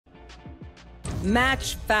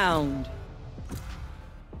Match found.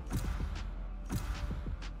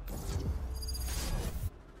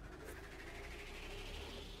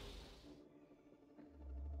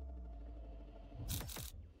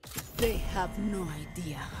 They have no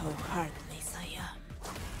idea how heartless I am.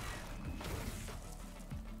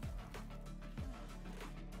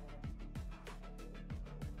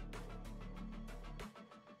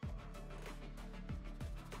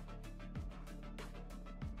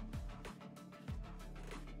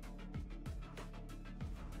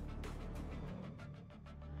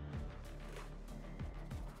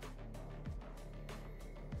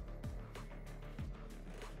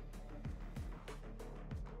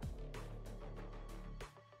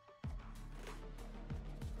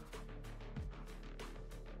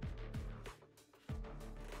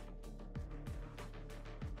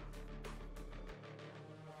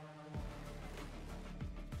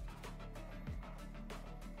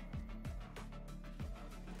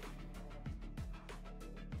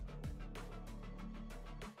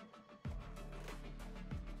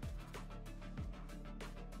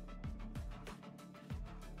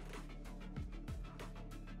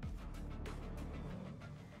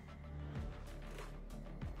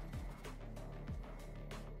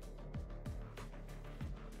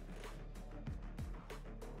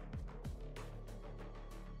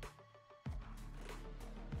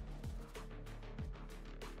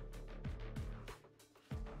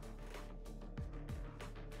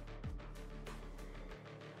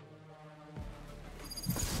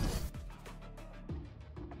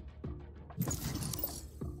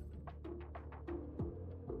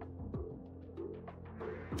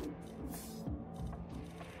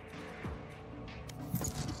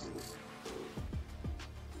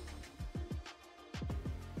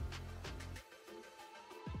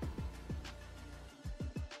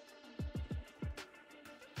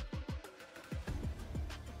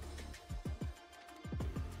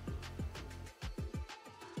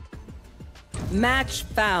 Match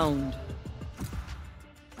found.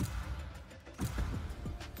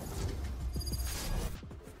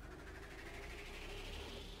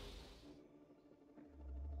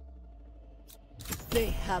 They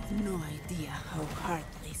have no idea how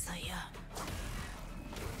heartless I am.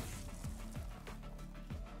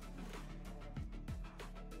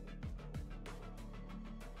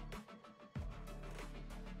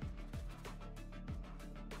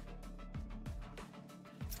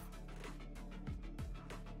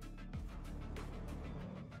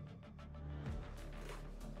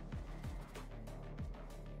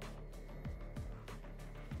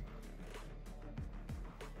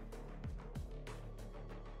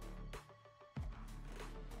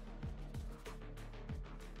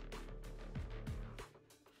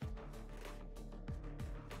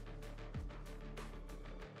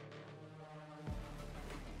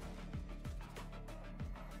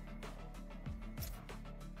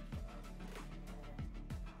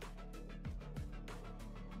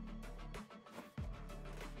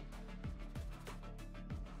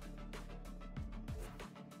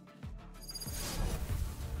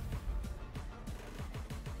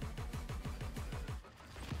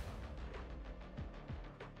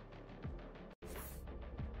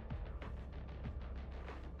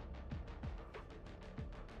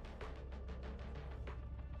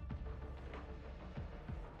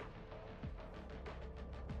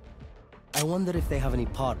 I wonder if they have any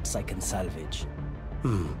parts I can salvage.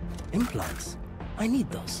 Implants. I need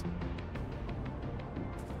those.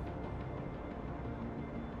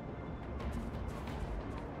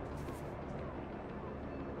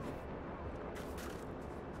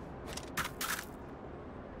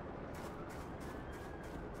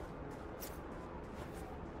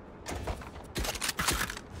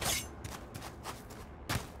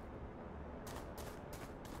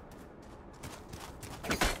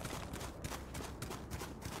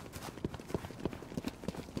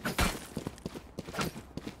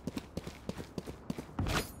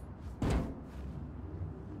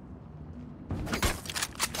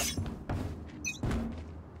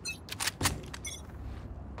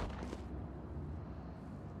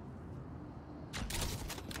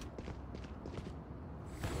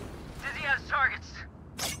 Targets.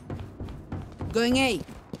 Going A.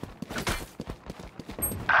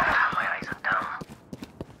 My eyes are down.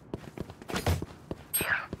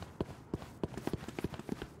 Here.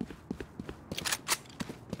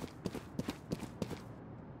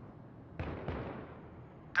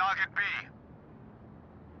 Target B.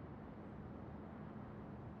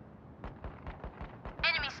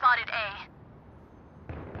 Enemy spotted A.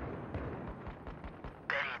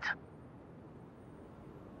 Buried.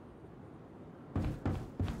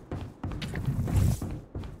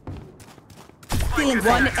 Still in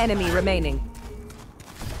One enemy remaining.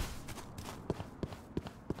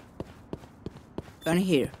 Gun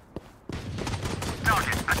here.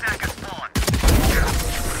 Target, attack at spawn.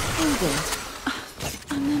 Hold on.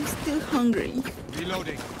 I'm still hungry.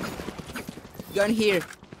 Reloading. Gun here.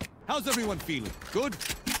 How's everyone feeling? Good?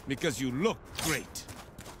 Because you look great.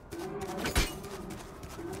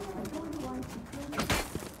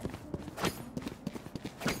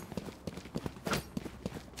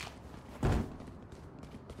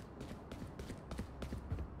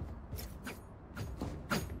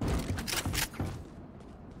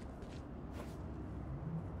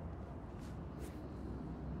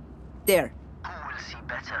 There. Who will see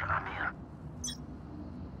better, Amir?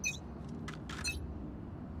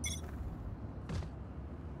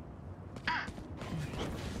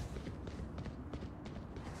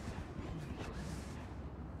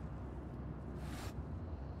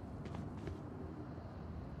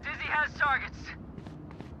 Dizzy has targets.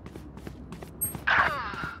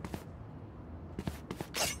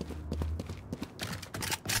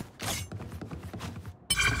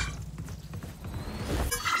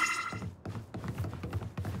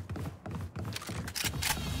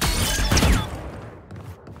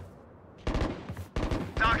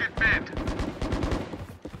 Target mid.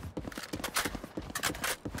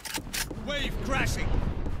 Wave crashing.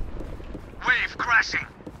 Wave crashing.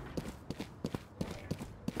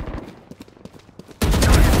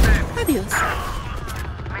 Target mid. Adios.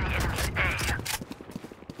 Many enemies A.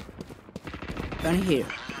 Gun here.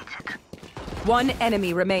 One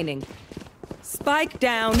enemy remaining. Spike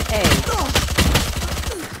down A.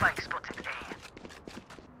 Spike spotted A.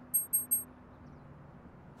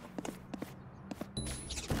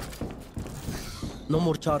 No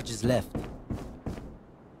more charges left.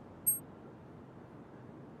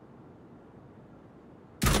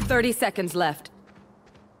 Thirty seconds left.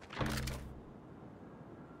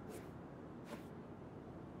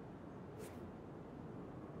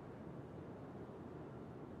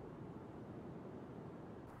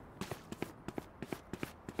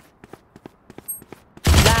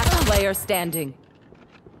 Last player standing.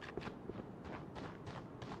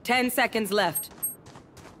 10 seconds left.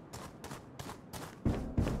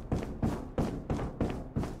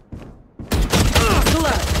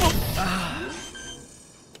 Clutch.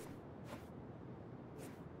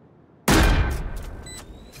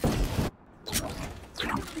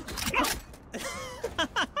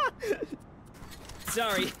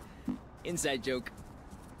 Sorry. Inside joke.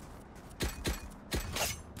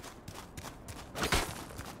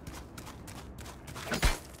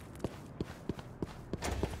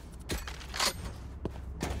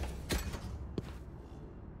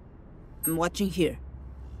 I'm watching here.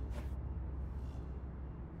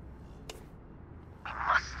 We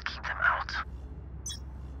must keep them out.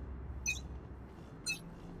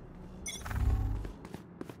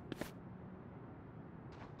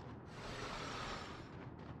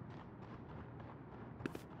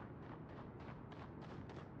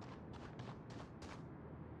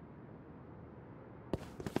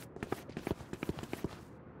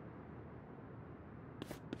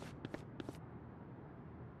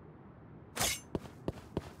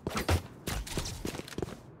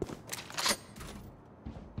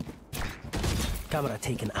 Camera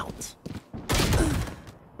taken out.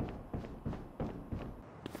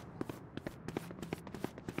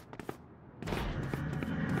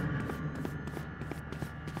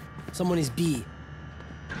 Someone is B.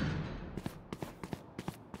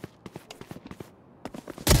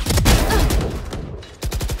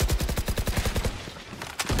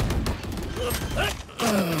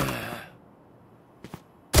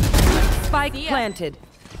 Spike planted.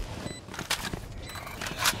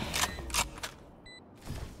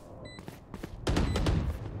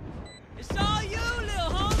 It's all you, little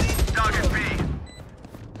homie! Target B.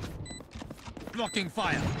 Blocking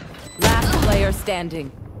fire. Last player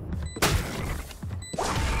standing.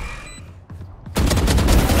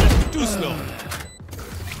 Too slow.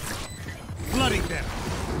 Flooding them.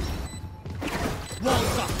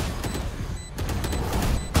 Walls up.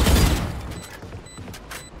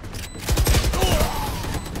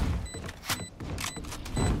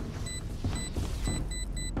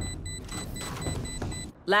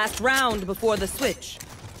 Last round before the switch.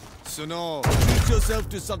 So no, treat yourself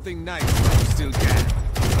to something nice while you still can.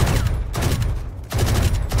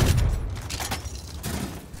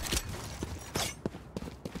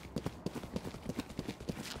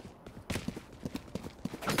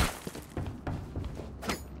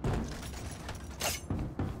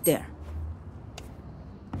 There.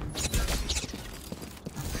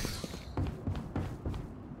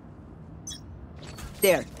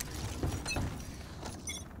 There.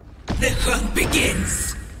 The hunt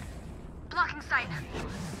begins. Blocking sight.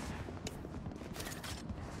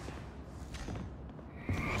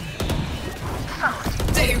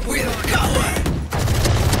 They will cover.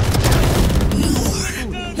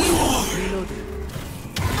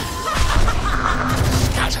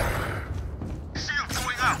 Shield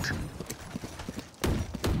going out.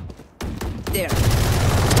 There.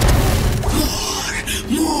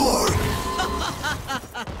 More.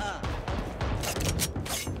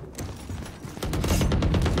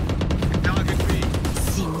 Target B.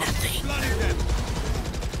 See nothing. Flooding them.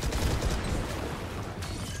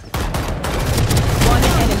 One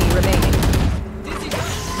enemy remaining.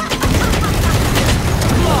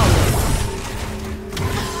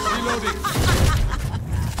 Reloading.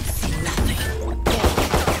 See nothing.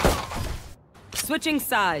 Switching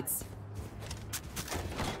sides.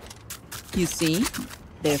 You see?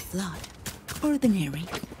 They're flawed. Ordinary.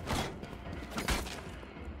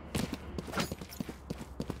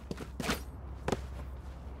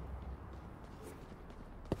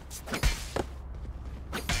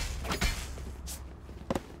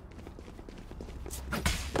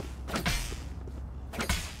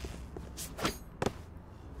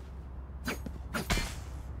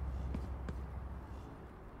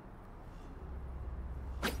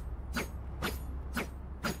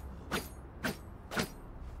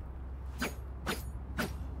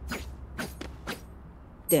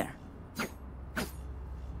 There.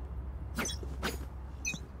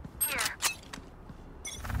 Here.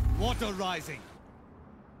 Water rising.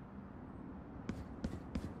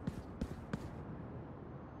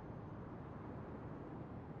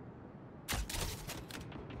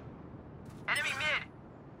 Enemy mid.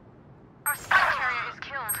 Our spy carrier is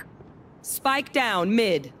killed. Spike down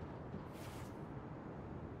mid.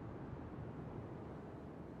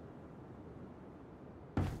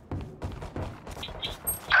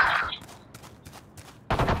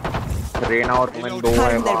 Raina और तुम दो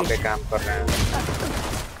है वहाँ पे camp कर रहे हैं.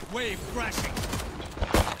 Wave crashing.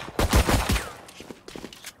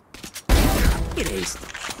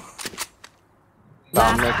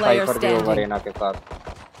 सामने Last player साइफर भी होगा standing. रेना के साथ.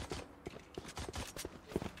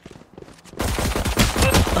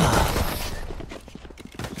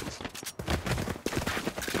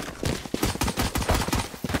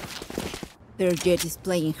 Their jet is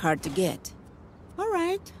playing hard to get. All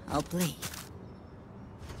right, I'll play.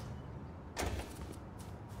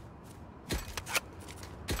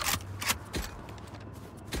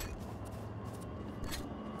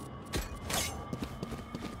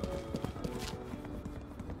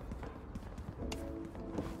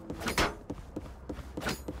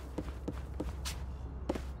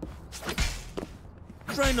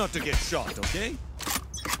 Try not to get shot, okay?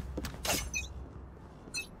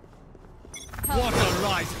 Water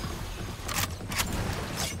rising.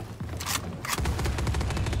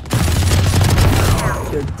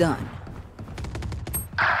 You're done.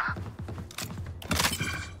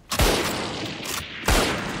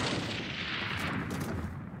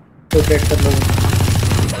 Rotate कर लो.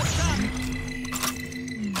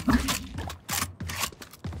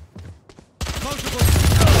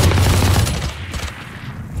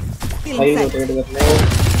 भाई Feeling रोटेट sight. कर लो.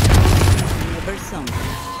 Never something.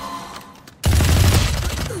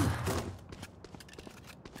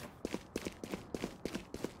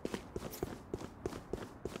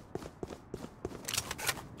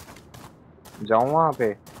 जाऊँ वहाँ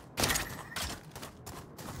पे.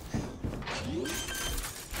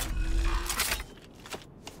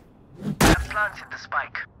 Planted the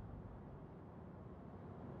spike.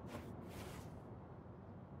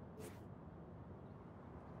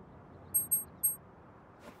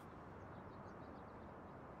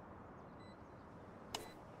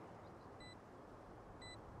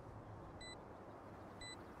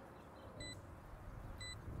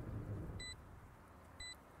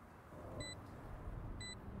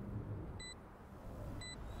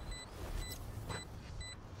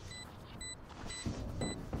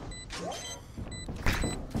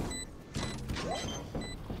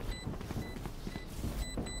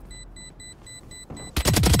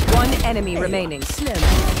 One enemy remaining.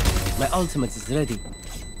 My ultimate is ready.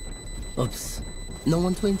 Oops. No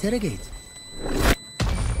one to interrogate.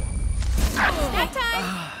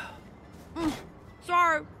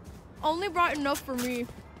 Sorry. Only brought enough for me.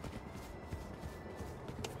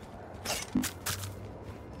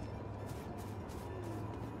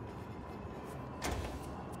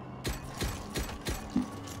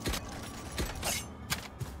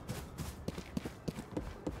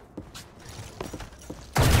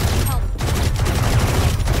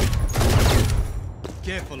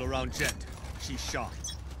 Careful around Jet. She's shot.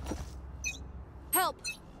 Help!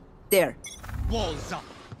 There. Walls up.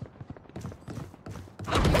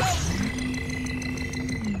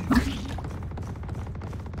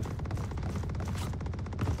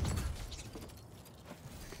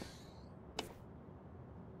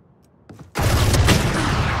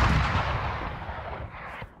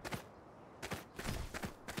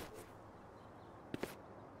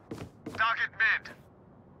 Target mid.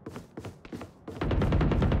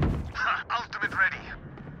 Ultimate ready.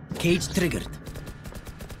 Cage triggered.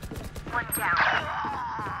 One down.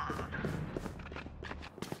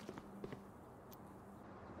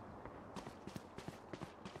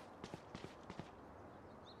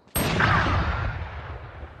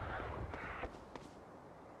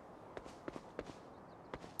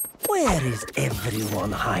 Where is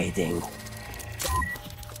everyone hiding?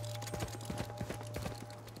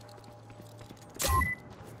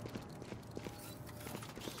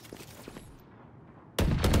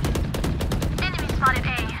 Enemy spotted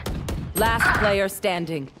A. Last player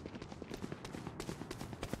standing.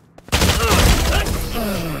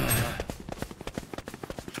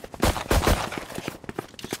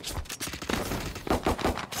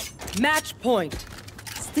 Match point.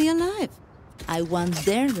 Stay alive. I want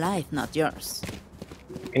their life, not yours.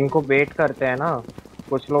 इनको wait करते हैं ना,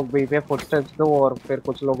 कुछ लोग B पे footsteps दो और फिर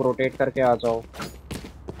कुछ लोग रोटेट करके आ जाओ.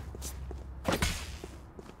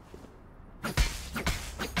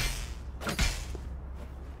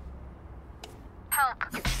 Help.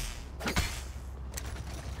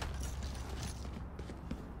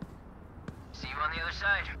 See you on the other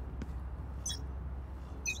side.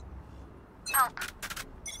 Help.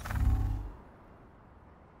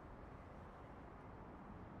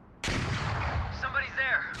 Somebody's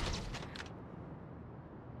there.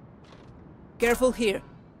 Careful here.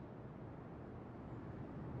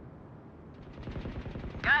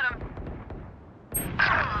 Got him.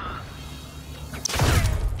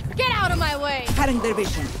 Get out of my way! Cutting their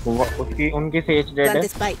vision. उसकी उनकी सेज डेड Plant है. the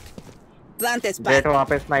spike. Plant the jet spike. वहाँ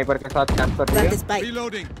पे sniper के साथ camp कर रही Plant है. the spike.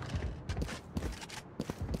 Reloading.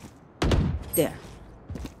 There.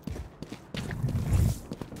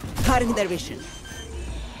 Cutting their vision.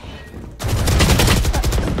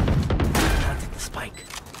 Planting the spike.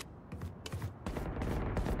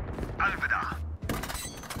 Alvida.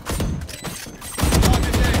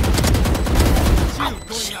 Target A. Shield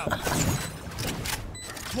going out.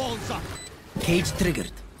 Walls up. Cage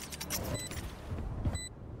triggered.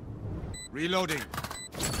 Reloading.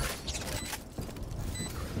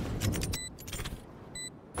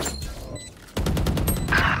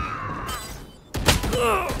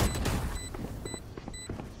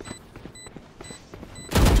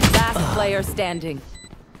 Last player standing.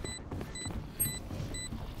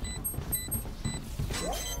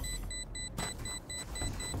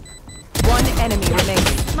 One enemy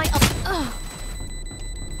remaining. My up. Ugh.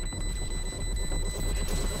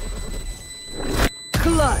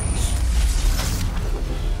 Clutch.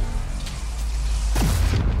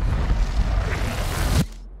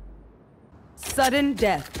 Sudden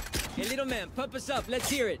death. Hey, little man, pump us up. Let's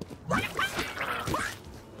hear it.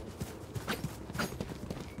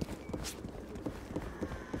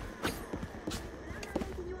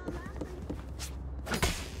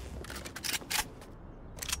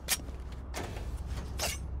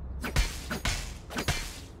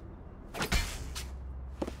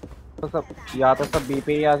 तो सब या तो सब B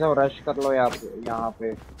पे ही आ जाओ, rush कर लो यहाँ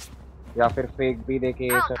पे, या फिर फेक भी देके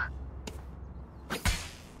ये सब.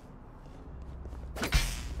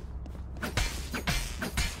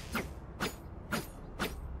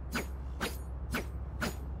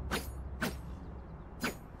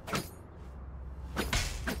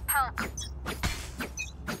 Help.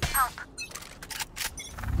 Help.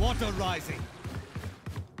 Water rising.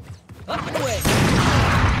 Up and away.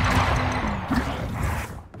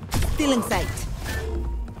 Still in sight.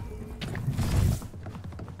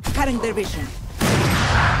 Cutting their vision.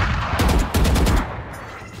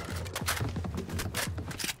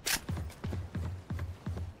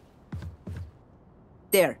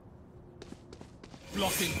 There.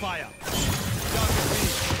 Blocking fire. Target B.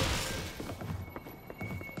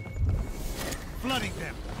 Flooding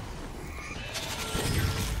them.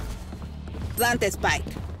 Plant the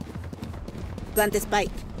spike. Plant the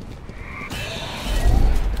spike.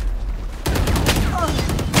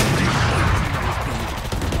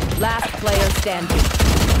 Last player standing.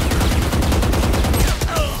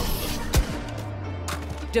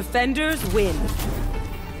 Defenders win.